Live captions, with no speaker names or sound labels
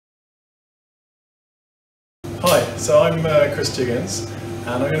Hi, so I'm Chris Jiggins,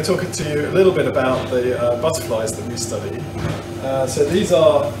 and I'm going to talk to you a little bit about the butterflies that we study. So these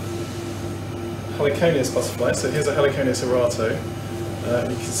are Heliconius butterflies. So here's a Heliconius erato.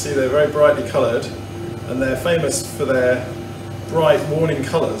 You can see they're very brightly coloured, and they're famous for their bright warning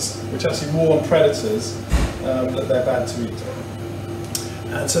colours, which actually warn predators that they're bad to eat.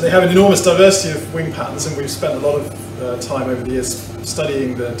 And so they have an enormous diversity of wing patterns, and we've spent a lot of time over the years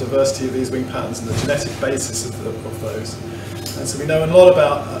studying the diversity of these wing patterns and the genetic basis of those. And so we know a lot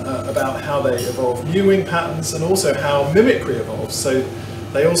about how they evolve new wing patterns and also how mimicry evolves. So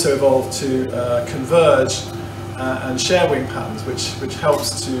they also evolve to converge and share wing patterns, which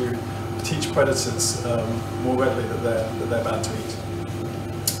helps to teach predators more readily that they're bad to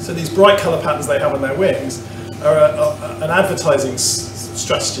eat. So these bright colour patterns they have on their wings are an advertising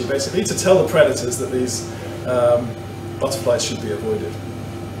strategy, basically, to tell the predators that these butterflies should be avoided.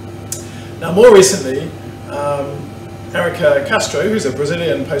 Now, more recently, Erica Castro, who's a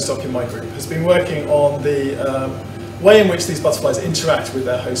Brazilian postdoc in my group, has been working on the way in which these butterflies interact with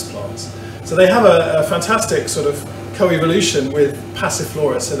their host plants. So they have a fantastic sort of coevolution with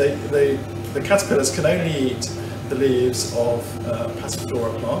passiflora. So the caterpillars can only eat the leaves of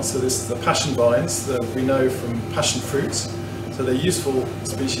passiflora plants. So this is the passion vines that we know from passion fruits. So they're useful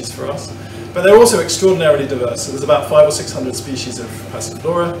species for us. But they're also extraordinarily diverse. So there's about 500 or 600 species of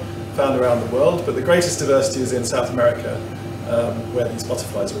passiflora found around the world, but the greatest diversity is in South America, where these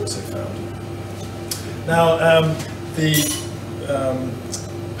butterflies are also found. Now, the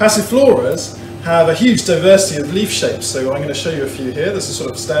passifloras have a huge diversity of leaf shapes. So I'm going to show you a few here. There's a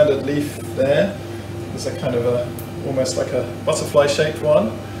sort of standard leaf there. There's a kind of almost like a butterfly-shaped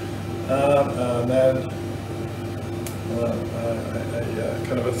one, and then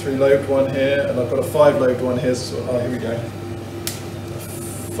kind of a three-lobed one here, and I've got a five-lobed one here. So, here we go.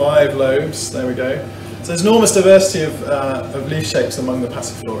 5 lobes. There we go. So there's enormous diversity of leaf shapes among the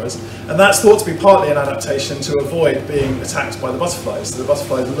passifloras, and that's thought to be partly an adaptation to avoid being attacked by the butterflies. So the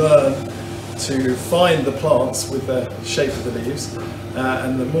butterflies learn to find the plants with the shape of the leaves,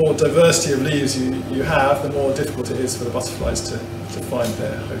 and the more diversity of leaves you have, the more difficult it is for the butterflies to find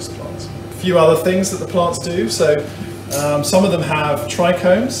their host plants. A few other things that the plants do. So some of them have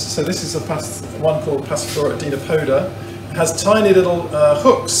trichomes. So this is one called Passiflora adenopoda. It has tiny little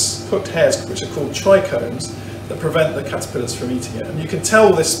hooked hairs, which are called trichomes, that prevent the caterpillars from eating it. And you can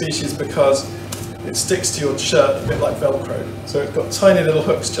tell this species because it sticks to your shirt a bit like Velcro. So it's got tiny little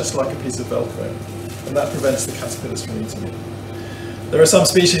hooks just like a piece of Velcro, and that prevents the caterpillars from eating it. There are some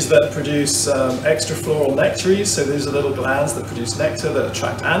species that produce extrafloral nectaries. So these are little glands that produce nectar that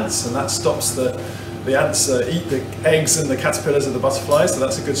attract ants, and that stops the ants eat the eggs and the caterpillars of the butterflies, so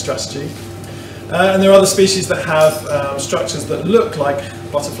that's a good strategy. And there are other species that have structures that look like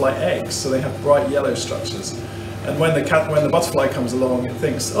butterfly eggs, so they have bright yellow structures. And when the butterfly comes along, it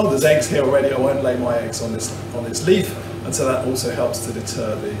thinks, oh, there's eggs here already, I won't lay my eggs on this leaf, and so that also helps to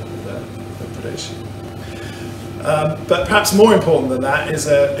deter the predation. But perhaps more important than that is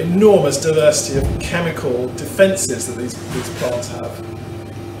an enormous diversity of chemical defences that these plants have.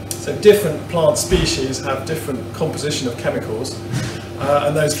 So different plant species have different composition of chemicals,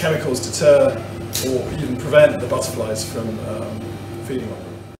 and those chemicals deter or even prevent the butterflies from feeding on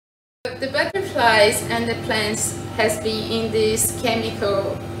them. The butterflies and the plants has been in this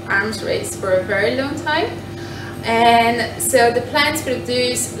chemical arms race for a very long time, and so the plants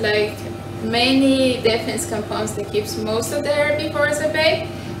produce like many defense compounds that keeps most of the herbivores at bay,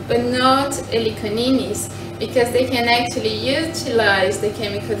 but not Heliconinis, because they can actually utilize the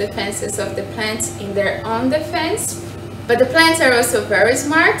chemical defenses of the plants in their own defense. But the plants are also very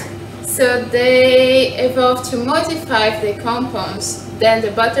smart, so they evolve to modify the compounds that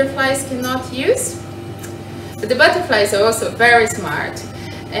the butterflies cannot use. But the butterflies are also very smart,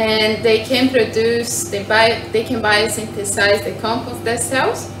 and they can produce, they can biosynthesize the compounds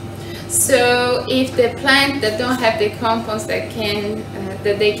themselves. So if the plant that don't have the compounds that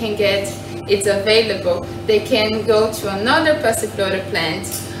they can get is available, they can go to another passiflora plant,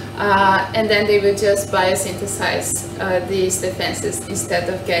 and then they will just biosynthesize these defenses instead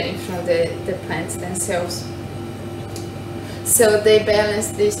of getting from the plants themselves. So they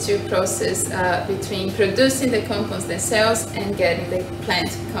balance these two processes between producing the compounds themselves and getting the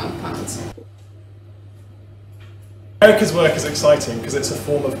plant compounds. Erica's work is exciting because it's a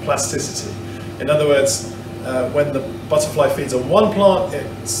form of plasticity. In other words, when the butterfly feeds on one plant, it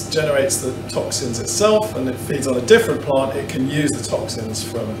generates the toxins itself, and it feeds on a different plant, it can use the toxins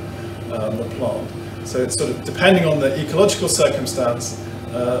from the plant. So it's sort of depending on the ecological circumstance,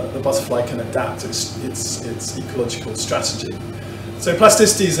 the butterfly can adapt its ecological strategy. So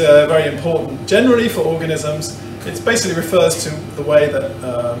plasticity is very important generally for organisms. It basically refers to the way that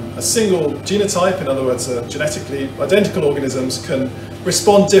a single genotype, in other words, genetically identical organisms, can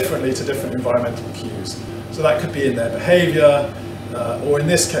respond differently to different environmental cues. So that could be in their behavior, or in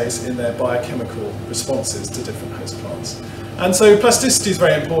this case, in their biochemical responses to different host plants. And so plasticity is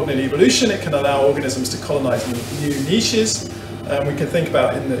very important in evolution. It can allow organisms to colonize new niches. We can think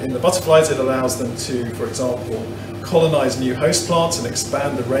about in the butterflies, it allows them to, for example, colonize new host plants and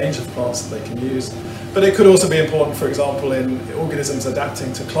expand the range of plants that they can use. But it could also be important, for example, in organisms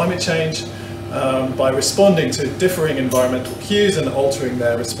adapting to climate change by responding to differing environmental cues and altering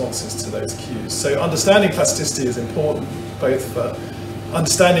their responses to those cues. So understanding plasticity is important, both for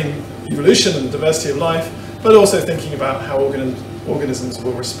understanding evolution and the diversity of life, but also thinking about how organisms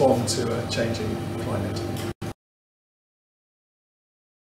will respond to a changing climate.